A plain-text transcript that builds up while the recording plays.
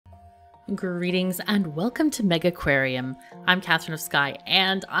Greetings and welcome to Megaquarium. I'm KatherineOfSky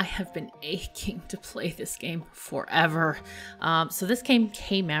and I have been aching to play this game forever. So this game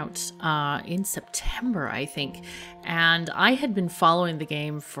came out in September, I think, and I had been following the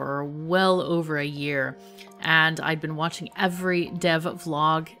game for well over a year, and I'd been watching every dev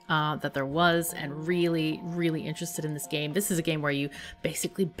vlog that there was and really interested in this game. This is a game where you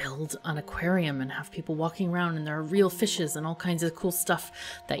basically build an aquarium and have people walking around, and there are real fishes and all kinds of cool stuff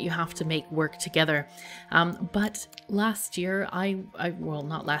that you have to make work together. But last year, well,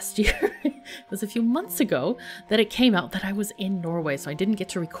 not last year, it was a few months ago that it came out that I was in Norway, so I didn't get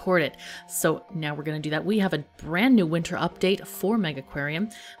to record it. So now we're going to do that. We have a brand new winter update for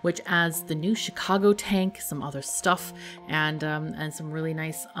Megaquarium, which adds the new Chicago tank, some other stuff, and some really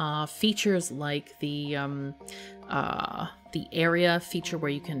nice features like the area feature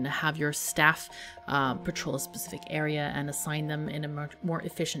where you can have your staff patrol a specific area and assign them in a more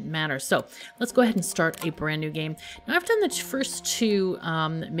efficient manner. So let's go ahead and start a brand new game. Now I've done the first two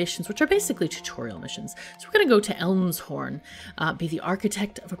missions, which are basically tutorial missions. So we're going to go to Elmshorn, be the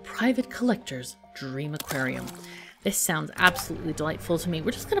architect of a private collector's dream aquarium. This sounds absolutely delightful to me.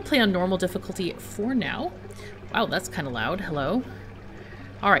 We're just going to play on normal difficulty for now. Wow, that's kind of loud. Hello.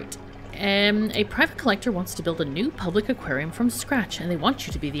 All right. A private collector wants to build a new public aquarium from scratch, and they want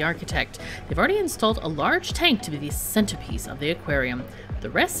you to be the architect. They've already installed a large tank to be the centerpiece of the aquarium. The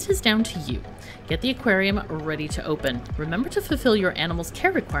rest is down to you. Get the aquarium ready to open. Remember to fulfill your animal's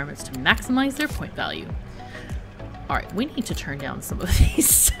care requirements to maximize their point value. Alright, we need to turn down some of these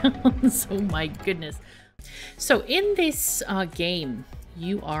sounds. Oh my goodness. So in this game,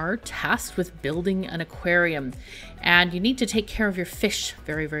 you are tasked with building an aquarium, and you need to take care of your fish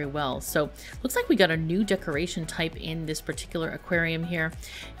very well. So looks like we got a new decoration type in this particular aquarium here,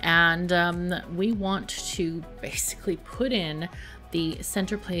 and we want to basically put in the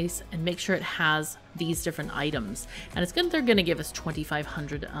center place and make sure it has these different items, and they're going to give us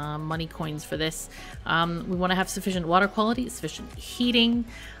 2,500 money coins for this. We want to have sufficient water quality, sufficient heating,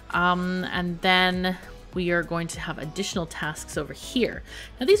 and then we are going to have additional tasks over here.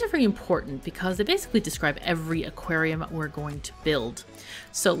 Now these are very important because they basically describe every aquarium we're going to build.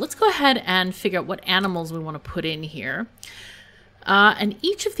 So let's go ahead and figure out what animals we want to put in here. And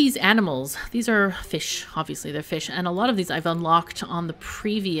each of these animals, these are fish, obviously they're fish, and a lot of these I've unlocked on the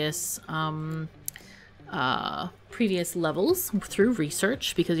previous levels through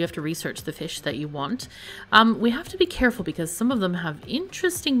research, because you have to research the fish that you want. We have to be careful because some of them have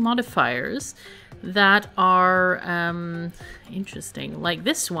interesting modifiers that are interesting. Like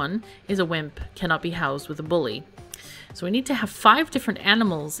this one is a wimp, cannot be housed with a bully. So we need to have 5 different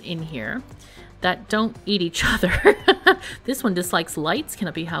animals in here that don't eat each other. This one dislikes lights,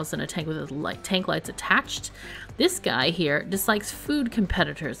 cannot be housed in a tank with tank lights attached. This guy here dislikes food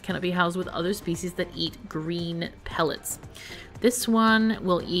competitors, cannot be housed with other species that eat green pellets. This one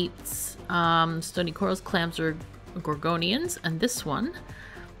will eat stony corals, clams, or gorgonians, and this one,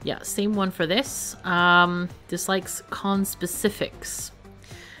 yeah, same one for this, dislikes conspecifics,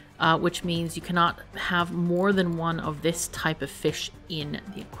 which means you cannot have more than one of this type of fish in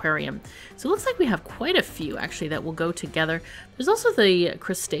the aquarium. So it looks like we have quite a few actually that will go together. There's also the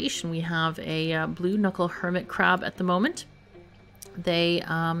crustacean. We have a blue knuckle hermit crab at the moment. They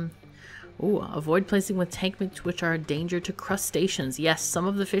avoid placing with tank mates which are a danger to crustaceans. Yes, some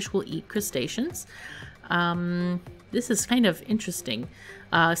of the fish will eat crustaceans. This is kind of interesting.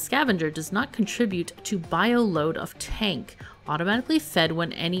 Scavenger does not contribute to bioload of tank. Automatically fed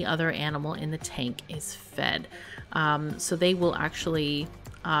when any other animal in the tank is fed. So they will actually,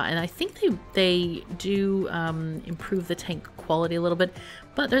 and I think they do improve the tank quality a little bit,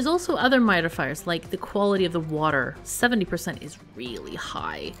 but there's also other modifiers like the quality of the water. 70% is really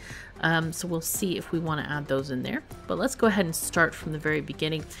high. So we'll see if we want to add those in there. But let's go ahead and start from the very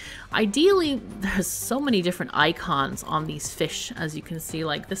beginning. Ideally, there's so many different icons on these fish, as you can see.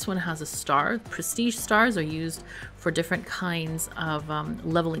 Like this one has a star. Prestige stars are used for different kinds of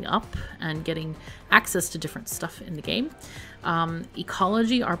leveling up and getting access to different stuff in the game.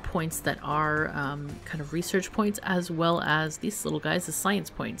 Ecology are points that are kind of research points, as well as these little guys, the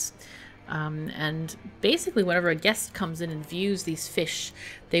science points. And basically whenever a guest comes in and views these fish,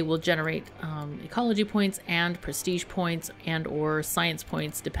 they will generate ecology points and prestige points and or science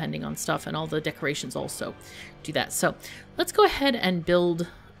points depending on stuff, and all the decorations also do that. So let's go ahead and build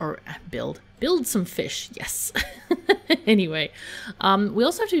some fish. Yes. Anyway, we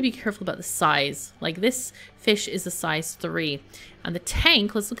also have to be careful about the size. Like this fish is a size 3, and the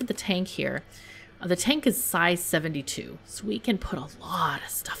tank, let's look at the tank here. The tank is size 72, so we can put a lot of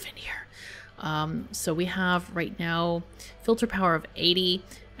stuff in here. So we have right now filter power of 80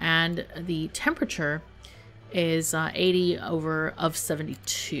 and the temperature is 80 over of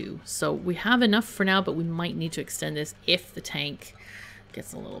 72. So we have enough for now, but we might need to extend this if the tank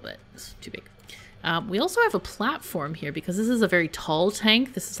gets a little bit too big. We also have a platform here because this is a very tall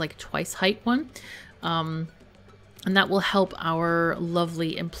tank. This is like twice height one. And that will help our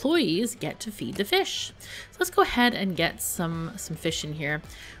lovely employees get to feed the fish. So let's go ahead and get some fish in here.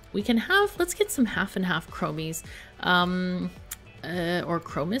 We can have, let's get some half and half chromies. Or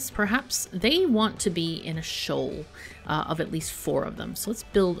chromis, perhaps. They want to be in a shoal of at least 4 of them. So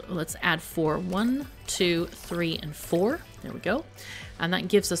let's add 4. 1, 2, 3, and 4. There we go. And that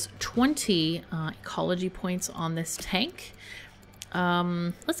gives us 20 ecology points on this tank.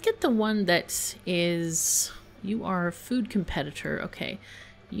 Let's get the one that is, you are a food competitor. Okay,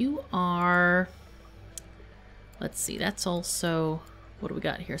 you are, let's see, that's also, what do we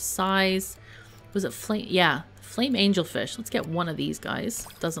got here? Size. Was it flame? Yeah, flame angelfish. Let's get one of these guys.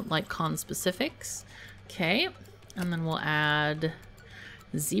 Doesn't like conspecifics. Okay, and then we'll add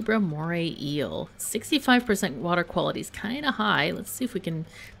zebra moray eel. 65% water quality is kind of high. Let's see if we can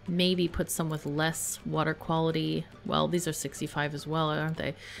maybe put some with less water quality. Well, these are 65 as well, aren't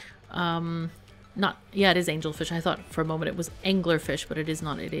they? Yeah, it is angelfish. I thought for a moment it was anglerfish, but it is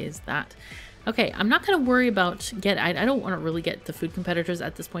not. It is that. Okay, I'm not going to worry about I don't want to really get the food competitors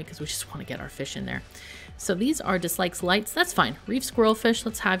at this point because we just want to get our fish in there. So these are dislikes lights. That's fine. Reef squirrelfish,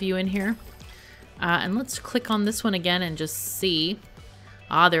 let's have you in here. And let's click on this one again and just see.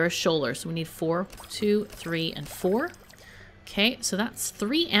 Ah, they're a shoaler. So we need 4, 2, 3, and 4. Okay, so that's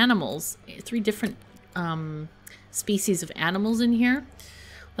 3 animals. 3 different species of animals in here.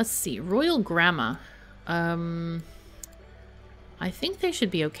 Let's see. Royal Grandma. I think they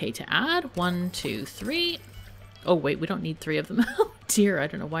should be okay to add. 1, 2, 3. Oh wait, we don't need 3 of them. Oh dear, I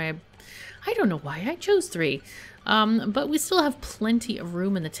don't know why I chose 3. But we still have plenty of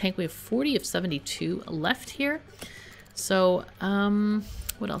room in the tank. We have 40 of 72 left here. So,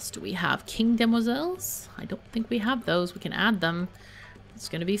 what else do we have? King demoiselles? I don't think we have those. We can add them. It's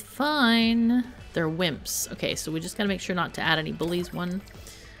gonna be fine. They're wimps. Okay, so we just gotta make sure not to add any bullies. 1.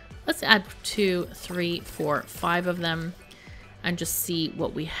 Let's add 2, 3, 4, 5 of them. And just see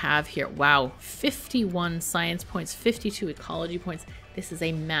what we have here. Wow, 51 science points, 52 ecology points. This is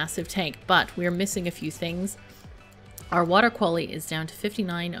a massive tank, but we're missing a few things. Our water quality is down to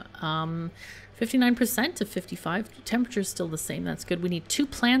 59% to 55. Temperature is still the same. That's good. We need 2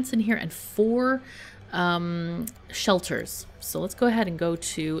 plants in here and 4 shelters. So let's go ahead and go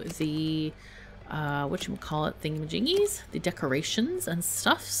to the whatchamacallit thingamajiggies, the decorations and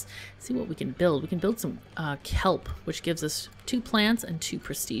stuffs. See what we can build. We can build some kelp, which gives us 2 plants and 2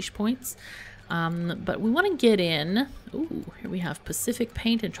 prestige points. But we want to get in, ooh, here we have Pacific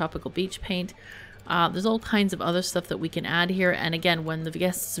paint and tropical beach paint. There's all kinds of other stuff that we can add here. And again, when the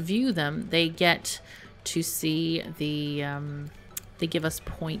guests view them, they get to see the, they give us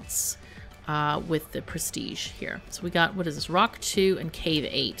points with the prestige here. So we got, what is this? Rock 2 and Cave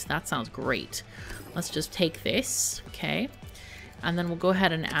 8. That sounds great. Let's just take this. Okay. And then we'll go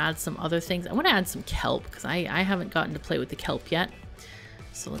ahead and add some other things. I want to add some kelp because I haven't gotten to play with the kelp yet.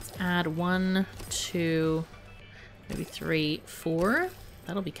 So let's add 1, 2, maybe 3, 4.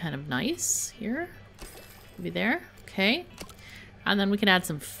 That'll be kind of nice here. Maybe there. Okay. And then we can add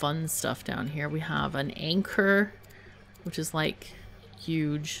some fun stuff down here. We have an anchor, which is like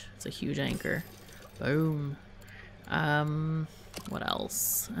huge. It's a huge anchor. Boom. What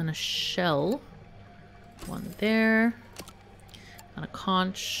else? And a shell. 1 there. And a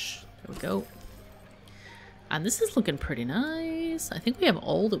conch. There we go. And this is looking pretty nice. I think we have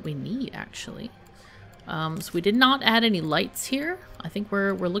all that we need, actually. So we did not add any lights here. I think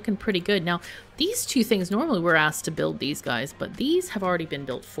we're looking pretty good. Now, these 2 things, normally we're asked to build these guys, but these have already been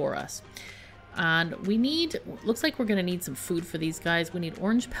built for us. And we need, looks like we're going to need some food for these guys. We need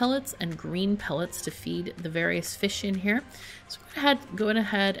orange pellets and green pellets to feed the various fish in here. So go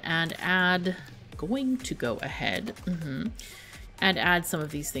ahead and add, and add some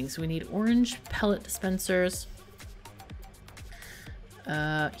of these things. So we need orange pellet dispensers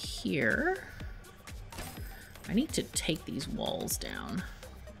here. I need to take these walls down.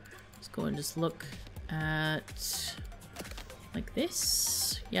 Let's go and just look at like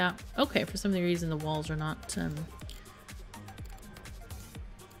this. Yeah, okay, for some reason the walls are not they're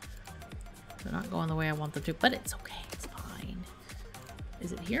not going the way I want them to, but it's okay, it's fine.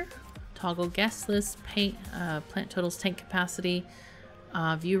 Is it here? Toggle guest list, paint, plant totals, tank capacity,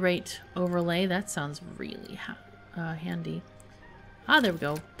 view rate overlay. That sounds really handy. Ah, there we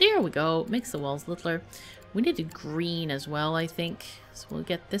go. There we go. Makes the walls littler. We needed green as well, I think. So we'll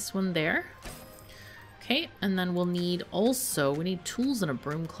get this one there. Okay, and then we'll need also, we need tools and a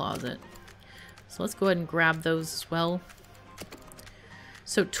broom closet. So let's go ahead and grab those as well.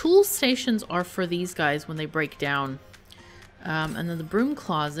 So tool stations are for these guys when they break down. And then the broom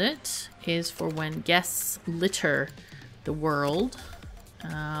closet is for when guests litter the world.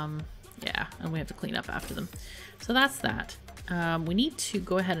 Yeah, and we have to clean up after them. So that's that. We need to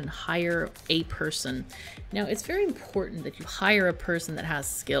go ahead and hire a person. Now, it's very important that you hire a person that has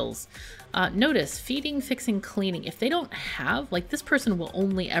skills. Notice, feeding, fixing, cleaning. If they don't have, like this person will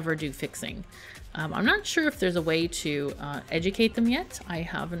only ever do fixing. I'm not sure if there's a way to educate them yet. I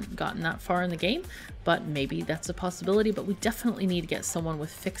haven't gotten that far in the game, but maybe that's a possibility. But we definitely need to get someone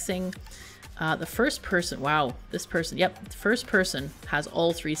with fixing. The first person, wow, this person, yep, the first person has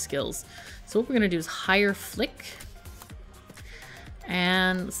all 3 skills. So what we're going to do is hire Flick.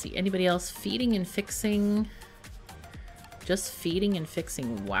 And let's see, anybody else? Feeding and fixing. Just feeding and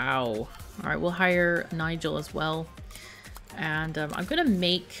fixing. Wow. All right, we'll hire Nigel as well. And I'm going to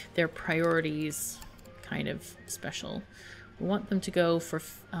make their priorities kind of special. We want them to go for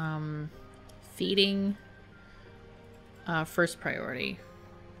feeding first priority.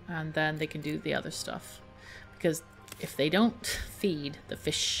 And then they can do the other stuff. Because if they don't feed the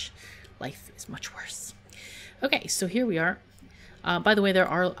fish, life is much worse. Okay, so here we are. By the way, there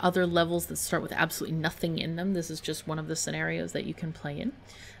are other levels that start with absolutely nothing in them. This is just one of the scenarios that you can play in.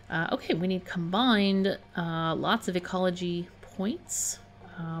 Okay, we need combined lots of ecology points.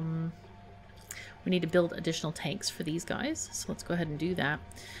 We need to build additional tanks for these guys. So let's go ahead and do that.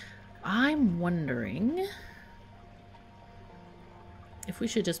 I'm wondering if we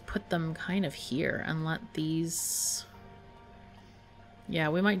should just put them kind of here and let these... Yeah,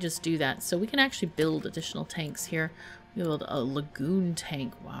 we might just do that. So we can actually build additional tanks here. We build a lagoon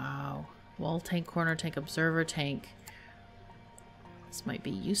tank. Wow. Wall tank, corner tank, observer tank. This might be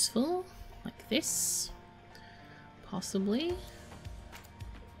useful. Like this. Possibly.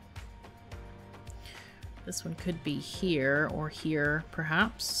 This one could be here or here,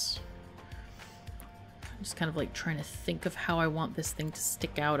 perhaps. I'm just kind of like trying to think of how I want this thing to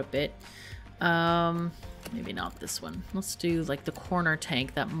stick out a bit. Maybe not this one. Let's do like the corner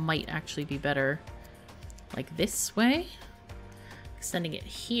tank. That might actually be better. Like this way. Extending it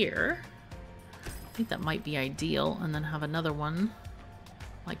here. I think that might be ideal. And then have another one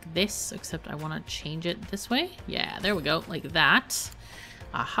like this, except I want to change it this way. Yeah, there we go. Like that.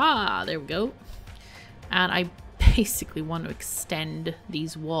 Aha, there we go. And I basically want to extend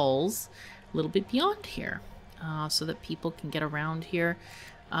these walls a little bit beyond here so that people can get around here.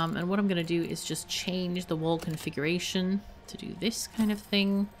 And what I'm going to do is just change the wall configuration to do this kind of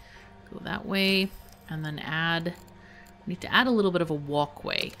thing. Go that way. And then add, we need to add a little bit of a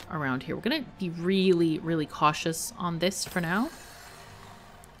walkway around here. We're going to be really, really cautious on this for now.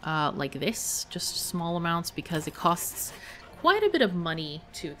 Like this, just small amounts because it costs quite a bit of money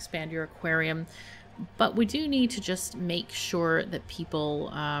to expand your aquarium. But we do need to just make sure that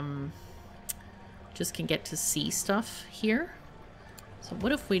people just can get to see stuff here. So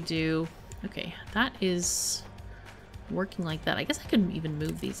what if we do, okay, that is working like that. I guess I could even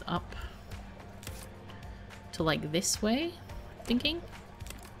move these up to like this way, thinking.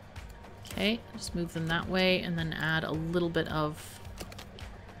 Okay, just move them that way and then add a little bit of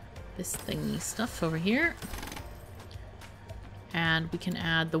this thingy stuff over here. And we can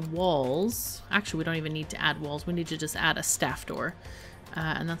add the walls. Actually, we don't even need to add walls. We need to just add a staff door.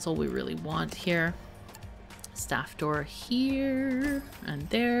 And that's all we really want here. Staff door here and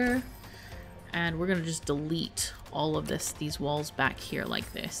there. And we're going to just delete all of these walls back here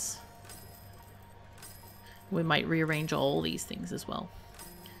like this. We might rearrange all these things as well.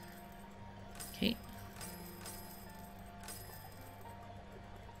 Okay.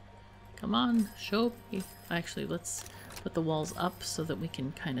 Come on, show me. Actually, let's put the walls up so that we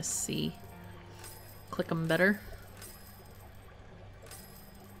can kind of see, click them better.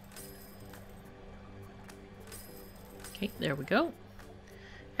 Okay, there we go.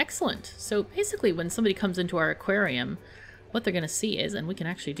 Excellent. So basically when somebody comes into our aquarium, what they're going to see is, and we can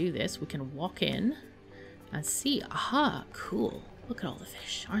actually do this, we can walk in and see, aha, cool. Look at all the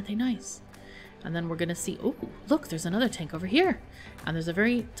fish. Aren't they nice? And then we're going to see, oh, look, there's another tank over here. And there's a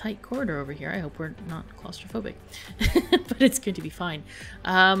very tight corridor over here. I hope we're not claustrophobic, but it's going to be fine.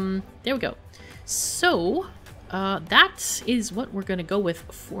 There we go. So that is what we're going to go with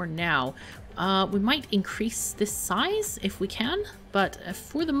for now. We might increase this size if we can, but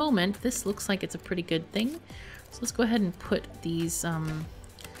for the moment, this looks like it's a pretty good thing. So let's go ahead and put these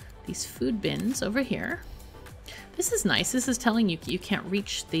food bins over here. This is nice. This is telling you you can't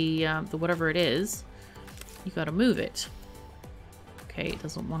reach the whatever it is. You got to move it. Okay, it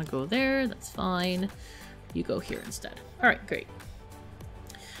doesn't want to go there. That's fine. you go here instead. All right, great.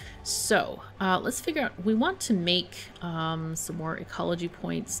 So let's figure out, we want to make some more ecology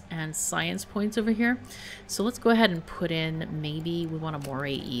points and science points over here. So let's go ahead and put in, maybe we want a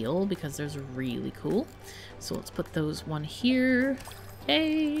moray eel because there's really cool. So let's put those one here.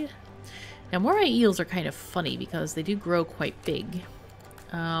 Yay. Now moray eels are kind of funny because they do grow quite big.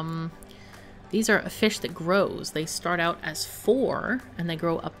 These are a fish that grows. They start out as 4 and they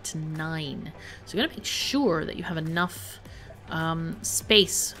grow up to 9. So you gotta make sure that you have enough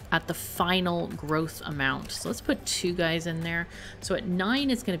space at the final growth amount. So let's put 2 guys in there. So at 9,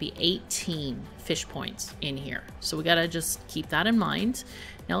 it's going to be 18 fish points in here. So we got to just keep that in mind.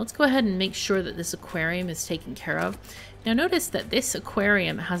 Now let's go ahead and make sure that this aquarium is taken care of. Now notice that this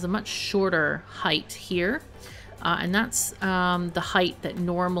aquarium has a much shorter height here. And that's the height that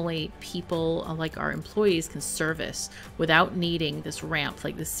normally people, like our employees, can service without needing this ramp.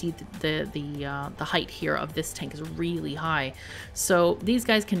 Like the height here of this tank is really high. So these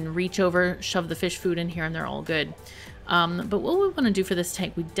guys can reach over, shove the fish food in here, and they're all good. But what we want to do for this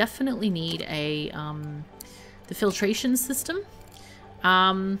tank, we definitely need the filtration system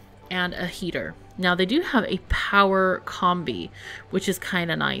and a heater. Now they do have a power combi, which is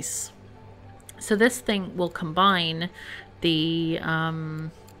kind of nice. So this thing will combine the,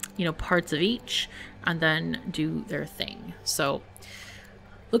 parts of each and then do their thing. So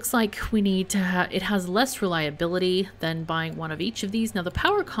looks like we need to it has less reliability than buying one of each of these. Now the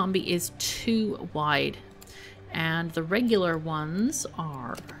power combi is 2 wide and the regular ones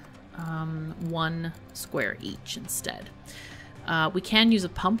are 1 square each instead. We can use a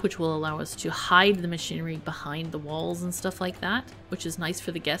pump, which will allow us to hide the machinery behind the walls and stuff like that, which is nice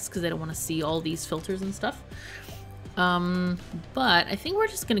for the guests because they don't want to see all these filters and stuff. But I think we're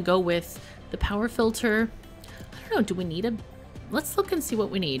just going to go with the power filter. I don't know, do we need a... Let's look and see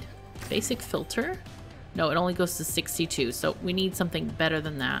what we need. Basic filter? No, it only goes to 62, so we need something better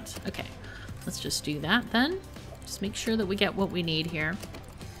than that. Okay, let's just do that then. Just make sure that we get what we need here.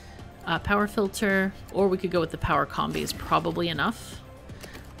 Power filter, or we could go with the power combi is probably enough,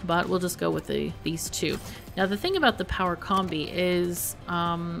 but we'll just go with these 2. Now the thing about the power combi is,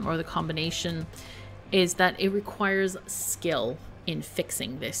 or the combination, is that it requires skill in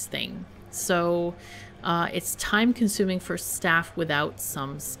fixing this thing. So it's time consuming for staff without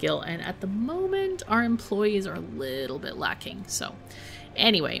some skill, and at the moment our employees are a little bit lacking. So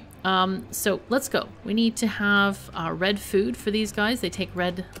anyway, so let's go. We need to have red food for these guys. They take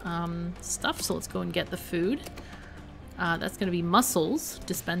red stuff, so let's go and get the food. That's going to be mussels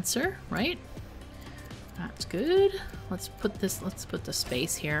dispenser, right? That's good. Let's put the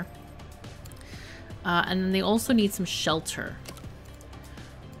space here. And then they also need some shelter.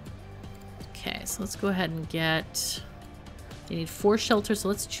 Okay, so let's go ahead and get... They need 4 shelters, so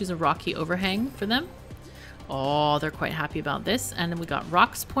let's choose a rocky overhang for them. Oh, they're quite happy about this. And then we got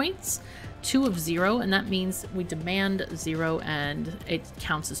rocks points, 2 of 0, and that means we demand 0 and it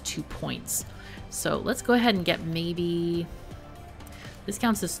counts as 2 points. So let's go ahead and get maybe... This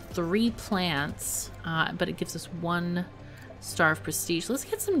counts as 3 plants, but it gives us 1 star of prestige. Let's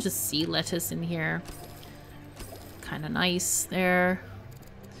get some just sea lettuce in here. Kind of nice there.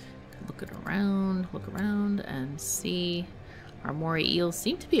 Look around and see. Our moray eels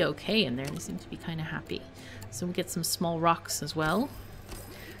seem to be okay in there. They seem to be kind of happy. So we get some small rocks as well,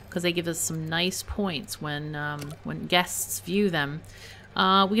 because they give us some nice points when guests view them.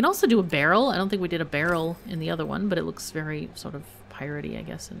 We can also do a barrel. I don't think we did a barrel in the other one, but it looks very sort of piratey, I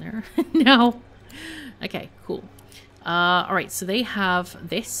guess, in there. No. Okay, cool. All right, so they have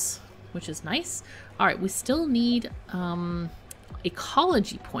this, which is nice. All right, we still need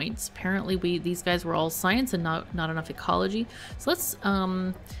ecology points. Apparently these guys were all science and not enough ecology. So let's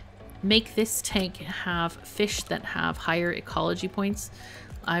make this tank have fish that have higher ecology points.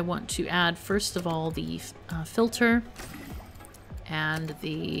 I want to add, first of all, the filter and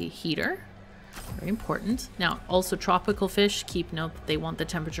the heater. Very important. Now, also tropical fish, keep note that they want the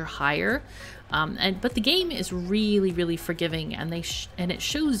temperature higher. But the game is really, really forgiving, and it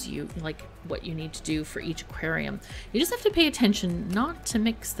shows you like what you need to do for each aquarium. You just have to pay attention not to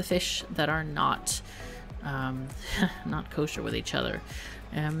mix the fish that are not not kosher with each other.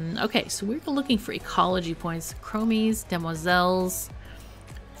 Okay, so we're looking for ecology points. Chromies, demoiselles,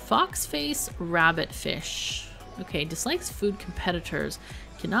 foxface, rabbitfish. Okay, dislikes food competitors.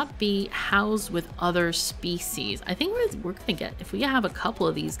 Cannot be housed with other species. I think we're gonna get, if we have a couple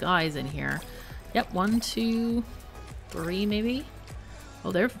of these guys in here. Yep, 1, 2, 3 maybe.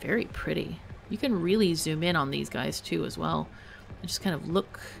 Oh, they're very pretty. You can really zoom in on these guys too as well. And just kind of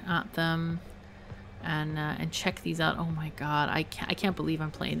look at them. and check these out. Oh my god, I can't believe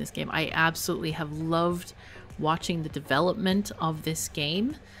I'm playing this game. I absolutely have loved watching the development of this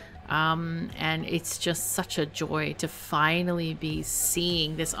game. And it's just such a joy to finally be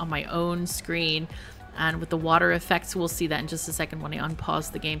seeing this on my own screen. And with the water effects, we'll see that in just a second when I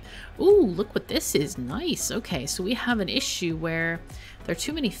unpause the game. Ooh, look what this is. Nice. Okay, so we have an issue where there are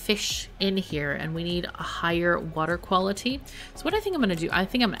too many fish in here and we need a higher water quality. So what I think I'm going to do, I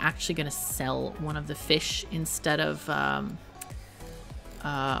think I'm actually going to sell one of the fish instead of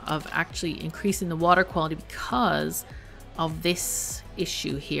actually increasing the water quality because of this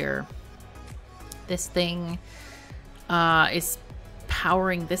issue here. This thing is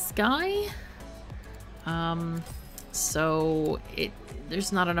powering this guy. So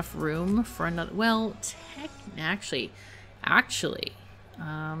there's not enough room for another. Well, actually, I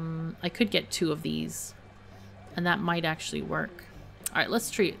could get 2 of these, and that might actually work. All right, let's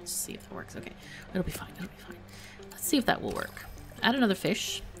see if it works. Okay, it'll be fine. It'll be fine. Let's see if that will work. Add another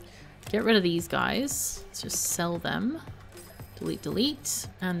fish. Get rid of these guys. Let's just sell them. Delete, delete,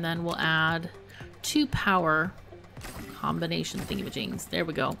 and then we'll add 2 power combination thingamajings. There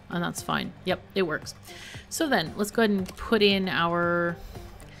we go, and that's fine. Yep, it works. So then let's go ahead and put in our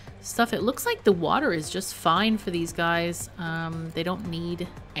stuff. It looks like the water is just fine for these guys. They don't need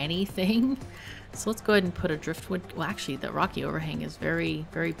anything. So let's go ahead and put a driftwood. Well, actually, the rocky overhang is very,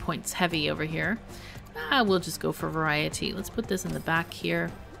 very points heavy over here. We'll just go for variety. Let's put this in the back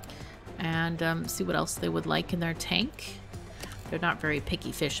here and see what else they would like in their tank. They're not very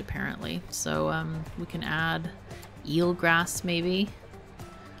picky fish, apparently. So we can add eelgrass, maybe.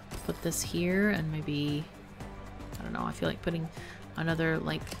 Put this here, and maybe, I don't know, I feel like putting another,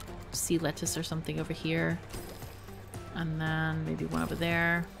 like, sea lettuce or something over here. And then maybe one over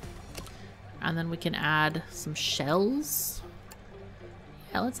there. And then we can add some shells.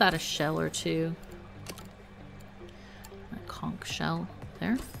 Yeah, let's add a shell or 2. A conch shell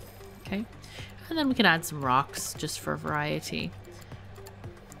there. Okay. And then we can add some rocks just for variety.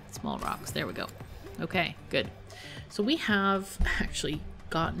 Small rocks. There we go. Okay, good. So we have actually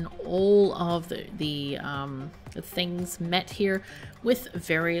gotten all of the things met here with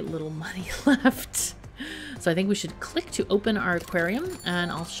very little money left. So I think we should click to open our aquarium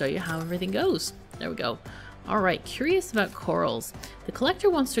and I'll show you how everything goes. There we go. All right, curious about corals. The collector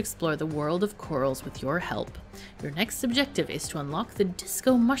wants to explore the world of corals with your help. Your next objective is to unlock the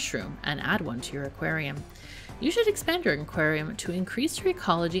disco mushroom and add one to your aquarium. You should expand your aquarium to increase your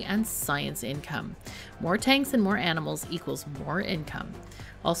ecology and science income. More tanks and more animals equals more income.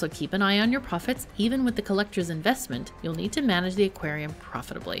 Also, keep an eye on your profits. Even with the collector's investment, you'll need to manage the aquarium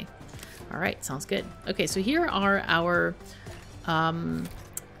profitably. All right, sounds good. Okay, so here are our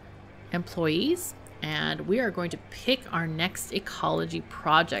employees, and we are going to pick our next ecology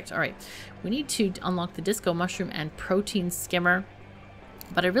project. All right, we need to unlock the disco mushroom and protein skimmer.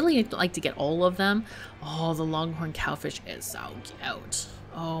 But I really like to get all of them. Oh, the longhorn cowfish is so cute.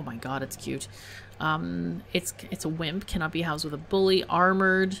 Oh my god, it's cute. It's a wimp, cannot be housed with a bully,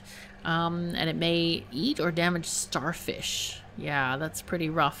 armored, and it may eat or damage starfish. Yeah, that's pretty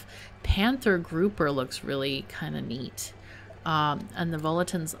rough. Panther grouper looks really kind of neat. And the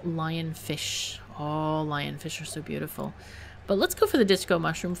Volaton's lionfish. Oh, lionfish are so beautiful. But let's go for the disco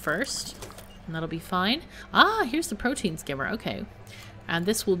mushroom first, and that'll be fine. Ah, here's the protein skimmer. Okay. And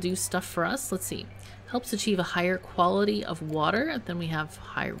this will do stuff for us. Let's see. Helps achieve a higher quality of water. Then we have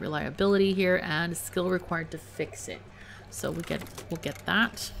high reliability here and skill required to fix it. So we'll get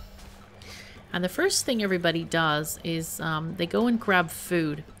that. And the first thing everybody does is they go and grab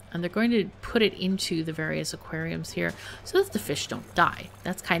food. And they're going to put it into the various aquariums here so that the fish don't die.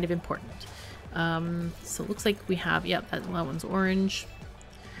 That's kind of important. So it looks like we have, yep, that one's orange.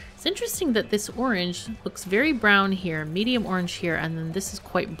 It's interesting that this orange looks very brown here, medium orange here, and then this is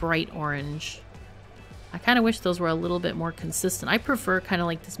quite bright orange. I kind of wish those were a little bit more consistent. I prefer kind of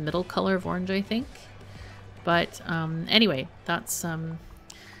like this middle color of orange, I think. But anyway, that's...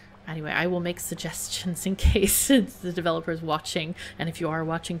 Anyway, I will make suggestions in case the developer is watching. And if you are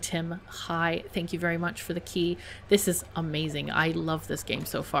watching, Tim, hi, thank you very much for the key. This is amazing. I love this game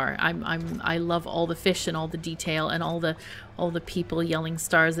so far. I love all the fish and all the detail and all the people yelling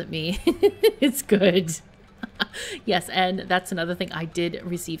stars at me. It's good. Yes, and that's another thing. I did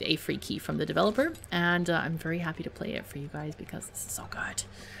receive a free key from the developer, and I'm very happy to play it for you guys because this is so good.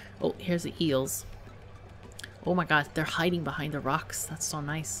 Oh, here's the eels. Oh my god, they're hiding behind the rocks. That's so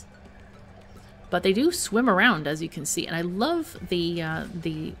nice. But they do swim around, as you can see, and I love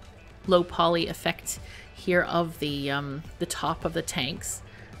the low poly effect here of the top of the tanks.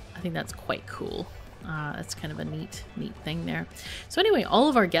 I think that's quite cool. That's kind of a neat thing there. So anyway, all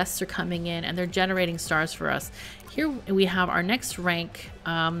of our guests are coming in and they're generating stars for us. Here we have our next rank.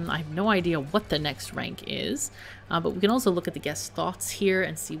 I have no idea what the next rank is, but we can also look at the guest thoughts here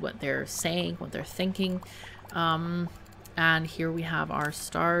and see what they're saying, what they're thinking. And here we have our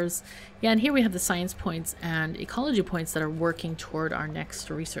stars. Yeah, and here we have the science points and ecology points that are working toward our next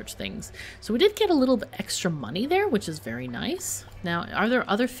research things. So we did get a little bit extra money there, which is very nice. Now, are there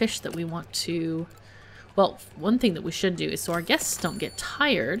other fish that we want to... Well, one thing that we should do is so our guests don't get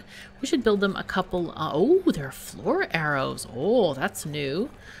tired, we should build them a couple... oh, there are floor arrows. Oh, that's new.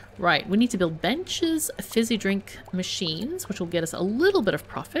 Right, we need to build benches, fizzy drink machines, which will get us a little bit of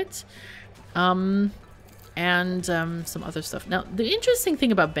profit. And some other stuff. Now, the interesting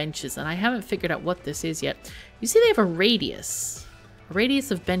thing about benches, and I haven't figured out what this is yet, you see they have a radius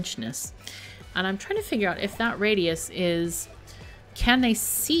of benchness. And I'm trying to figure out if that radius is, can they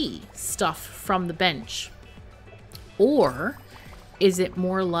see stuff from the bench? Or is it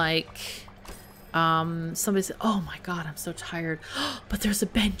more like somebody said, oh my god, I'm so tired, but there's a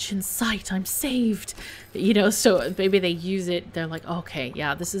bench in sight, I'm saved, you know. So maybe they use it, they're like, okay,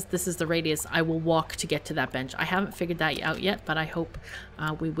 yeah, this is the radius, I will walk to get to that bench. I haven't figured that out yet, but I hope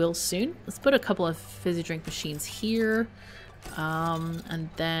we will soon. Let's put a couple of fizzy drink machines here, and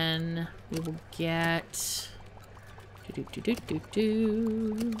then we will get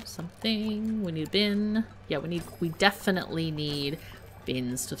something. We need a bin. Yeah, we definitely need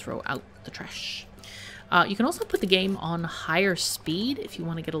bins to throw out the trash. You can also put the game on higher speed if you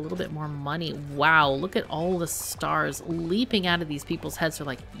want to get a little bit more money. Wow, look at all the stars leaping out of these people's heads. They're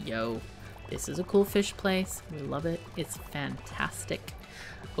like, yo, this is a cool fish place. We love it. It's fantastic.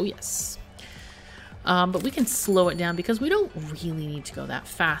 Oh, yes. But we can slow it down because we don't really need to go that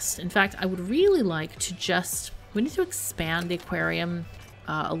fast. In fact, I would really like to just... We need to expand the aquarium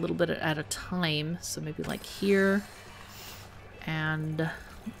a little bit at a time. So maybe like here. And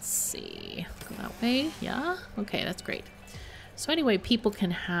let's see, go that way. Yeah, okay, that's great. So anyway, people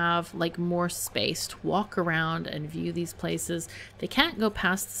can have like more space to walk around and view these places. They can't go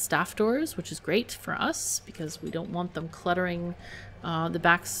past the staff doors, which is great for us because we don't want them cluttering the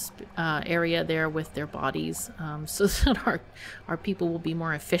back area there with their bodies, so that our people will be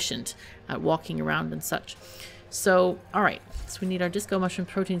more efficient at walking around and such. So, all right, so we need our disco mushroom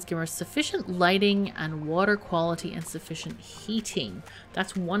protein skimmer, sufficient lighting and water quality and sufficient heating.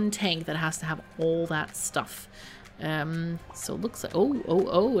 That's one tank that has to have all that stuff. So it looks like,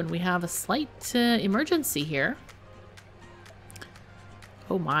 oh, and we have a slight emergency here.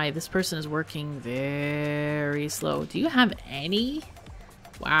 Oh my, this person is working very slow. Do you have any?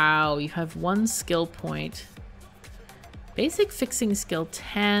 Wow, you have 1 skill point. Basic fixing skill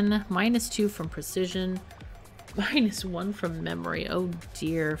 10, -2 from precision. -1 from memory. Oh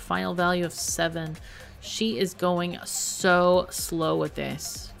dear. Final value of 7. She is going so slow with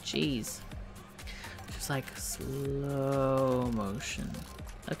this. Jeez. Just like slow motion.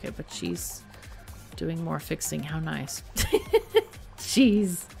 Okay, but she's doing more fixing. How nice.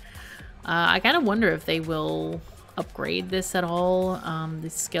 Jeez. I kind of wonder if they will upgrade this at all,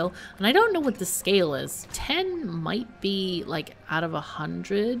 this skill. And I don't know what the scale is. 10 might be like out of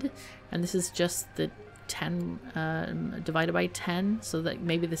 100. And this is just the 10 divided by 10, so that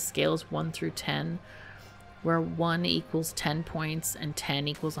maybe the scale is 1 through 10, where 1 equals 10 points and 10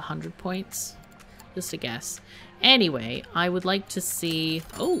 equals 100 points. Just a guess. Anyway, I would like to see...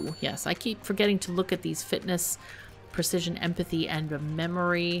 Oh, yes, I keep forgetting to look at these fitness, precision, empathy, and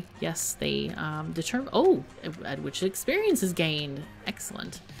memory. Yes, they determine... Oh, at which experience is gained.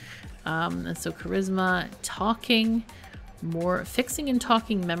 Excellent. And so charisma, talking, more fixing and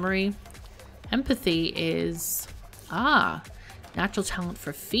talking, memory. Empathy is, natural talent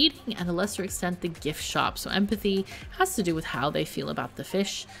for feeding, and to a lesser extent the gift shop. So empathy has to do with how they feel about the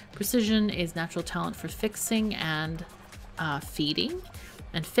fish. Precision is natural talent for fixing and feeding.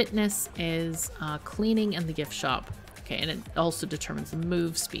 And fitness is cleaning and the gift shop. Okay, and it also determines the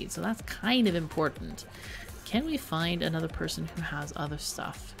move speed. So that's kind of important. Can we find another person who has other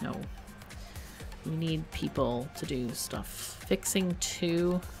stuff? No. We need people to do stuff. Fixing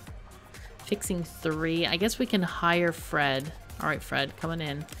 2. Fixing 3. I guess we can hire Fred. All right, Fred, coming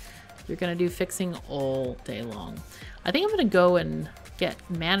in. You're going to do fixing all day long. I think I'm going to go and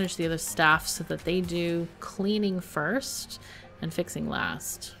manage the other staff so that they do cleaning first and fixing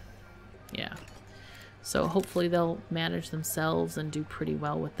last. Yeah. So hopefully they'll manage themselves and do pretty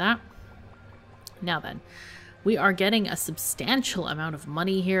well with that. Now then, we are getting a substantial amount of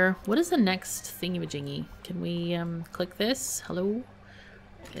money here. What is the next thingy-majingy? Can we click this? Hello?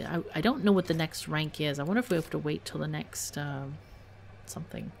 I don't know what the next rank is. I wonder if we have to wait till the next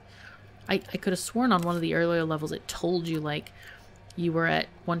something. I could have sworn on one of the earlier levels it told you like you were at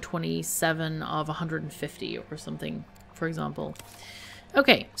 127 of 150 or something, for example.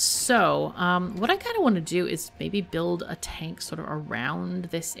 Okay, so what I kind of want to do is maybe build a tank sort of around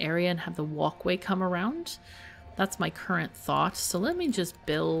this area and have the walkway come around. That's my current thought. So let me just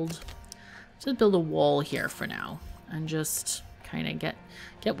build a wall here for now and just kind of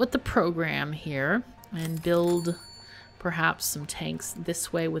get with the program here and build perhaps some tanks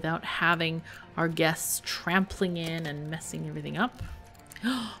this way without having our guests trampling in and messing everything up.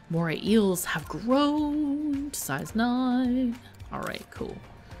 Moray eels have grown to size 9. All right, cool.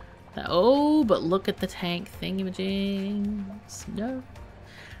 Oh, but look at the tank thingamajings. No.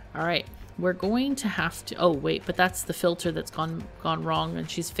 All right, we're going to have to... Oh, wait, but that's the filter that's gone wrong, and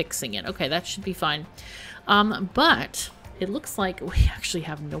she's fixing it. Okay, that should be fine. But it looks like we actually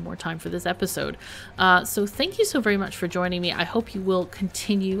have no more time for this episode. So thank you so very much for joining me. I hope you will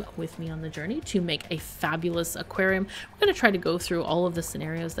continue with me on the journey to make a fabulous aquarium. We're going to try to go through all of the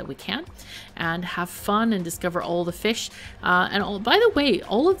scenarios that we can and have fun and discover all the fish. By the way,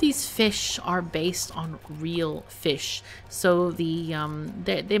 all of these fish are based on real fish. So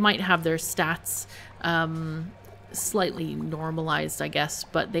they might have their stats slightly normalized, I guess,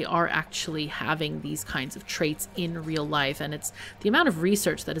 but they are actually having these kinds of traits in real life, and it's the amount of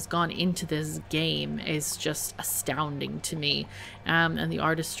research that has gone into this game is just astounding to me, and the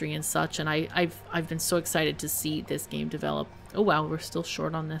artistry and such. And I've been so excited to see this game develop. Oh wow, we're still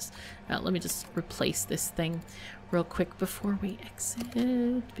short on this. Let me just replace this thing real quick before we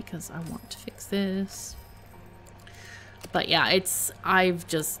exit because I want to fix this. But yeah, I've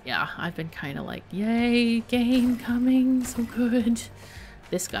been kind of like, yay, game coming, so good.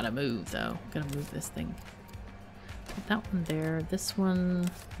 This gotta move though. Gotta move this thing. Put that one there. This one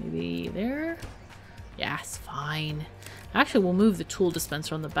maybe there. Yes, fine. Actually, we'll move the tool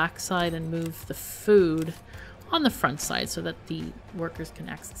dispenser on the back side and move the food on the front side so that the workers can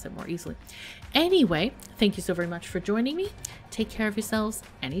access it more easily. Anyway, thank you so very much for joining me. Take care of yourselves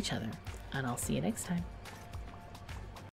and each other, and I'll see you next time.